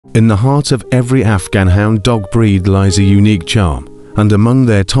In the heart of every Afghan Hound Dog breed lies a unique charm, and among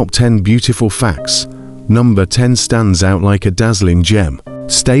their top 10 beautiful facts, number 10 stands out like a dazzling gem.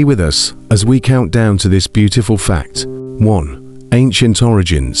 Stay with us as we count down to this beautiful fact. 1. Ancient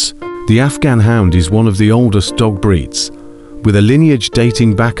origins. The Afghan Hound is one of the oldest dog breeds, with a lineage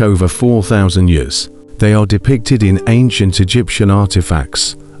dating back over 4,000 years. They are depicted in ancient Egyptian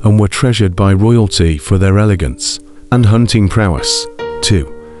artifacts and were treasured by royalty for their elegance and hunting prowess.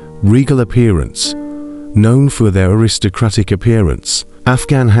 2. Regal appearance. Known for their aristocratic appearance,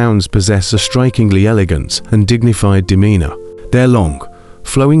 Afghan hounds possess a strikingly elegant and dignified demeanor. Their long,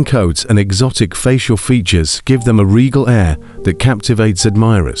 flowing coats and exotic facial features give them a regal air that captivates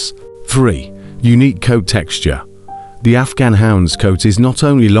admirers. 3. Unique coat texture. The Afghan hound's coat is not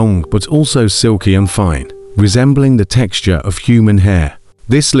only long but also silky and fine, resembling the texture of human hair.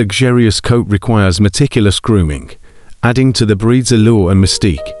 This luxurious coat requires meticulous grooming, adding to the breed's allure and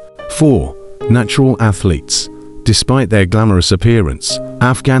mystique. 4. Natural athletes. Despite their glamorous appearance,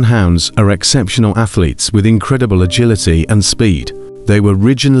 Afghan hounds are exceptional athletes with incredible agility and speed. They were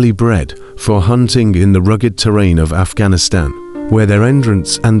originally bred for hunting in the rugged terrain of Afghanistan, where their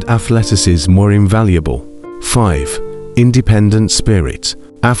endurance and athleticism were invaluable. 5. Independent spirit.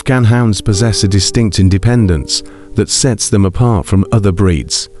 Afghan hounds possess a distinct independence that sets them apart from other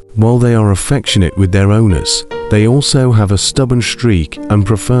breeds. While they are affectionate with their owners, they also have a stubborn streak and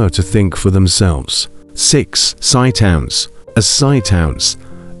prefer to think for themselves. 6. Sighthounds. As sighthounds,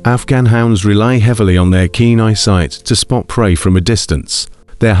 Afghan hounds rely heavily on their keen eyesight to spot prey from a distance.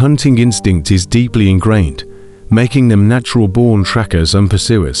 Their hunting instinct is deeply ingrained, making them natural-born trackers and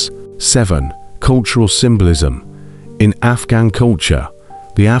pursuers. 7. Cultural symbolism. In Afghan culture,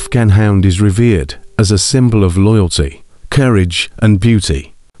 the Afghan hound is revered as a symbol of loyalty, courage, and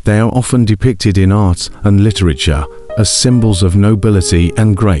beauty. They are often depicted in art and literature as symbols of nobility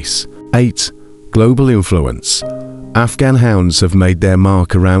and grace. 8. Global influence. Afghan hounds have made their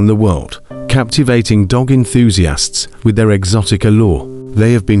mark around the world, captivating dog enthusiasts with their exotic allure.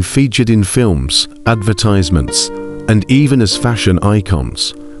 They have been featured in films, advertisements, and even as fashion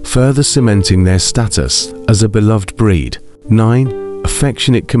icons, further cementing their status as a beloved breed. 9.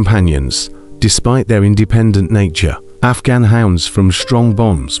 Affectionate companions. Despite their independent nature, Afghan hounds form strong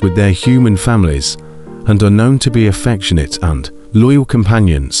bonds with their human families and are known to be affectionate and loyal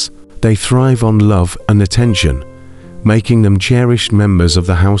companions. They thrive on love and attention, making them cherished members of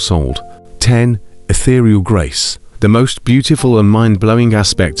the household. 10. Ethereal grace. The most beautiful and mind-blowing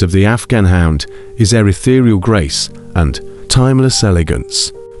aspect of the Afghan hound is their ethereal grace and timeless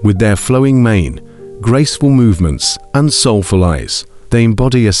elegance. With their flowing mane, graceful movements, and soulful eyes, they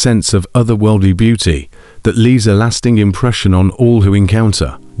embody a sense of otherworldly beauty that leaves a lasting impression on all who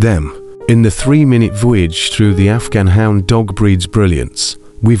encounter them. In the 3-minute voyage through the Afghan Hound Dog breed's brilliance,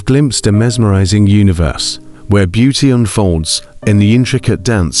 we've glimpsed a mesmerizing universe where beauty unfolds in the intricate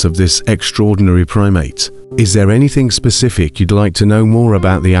dance of this extraordinary primate. Is there anything specific you'd like to know more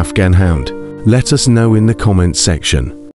about the Afghan Hound? Let us know in the comments section.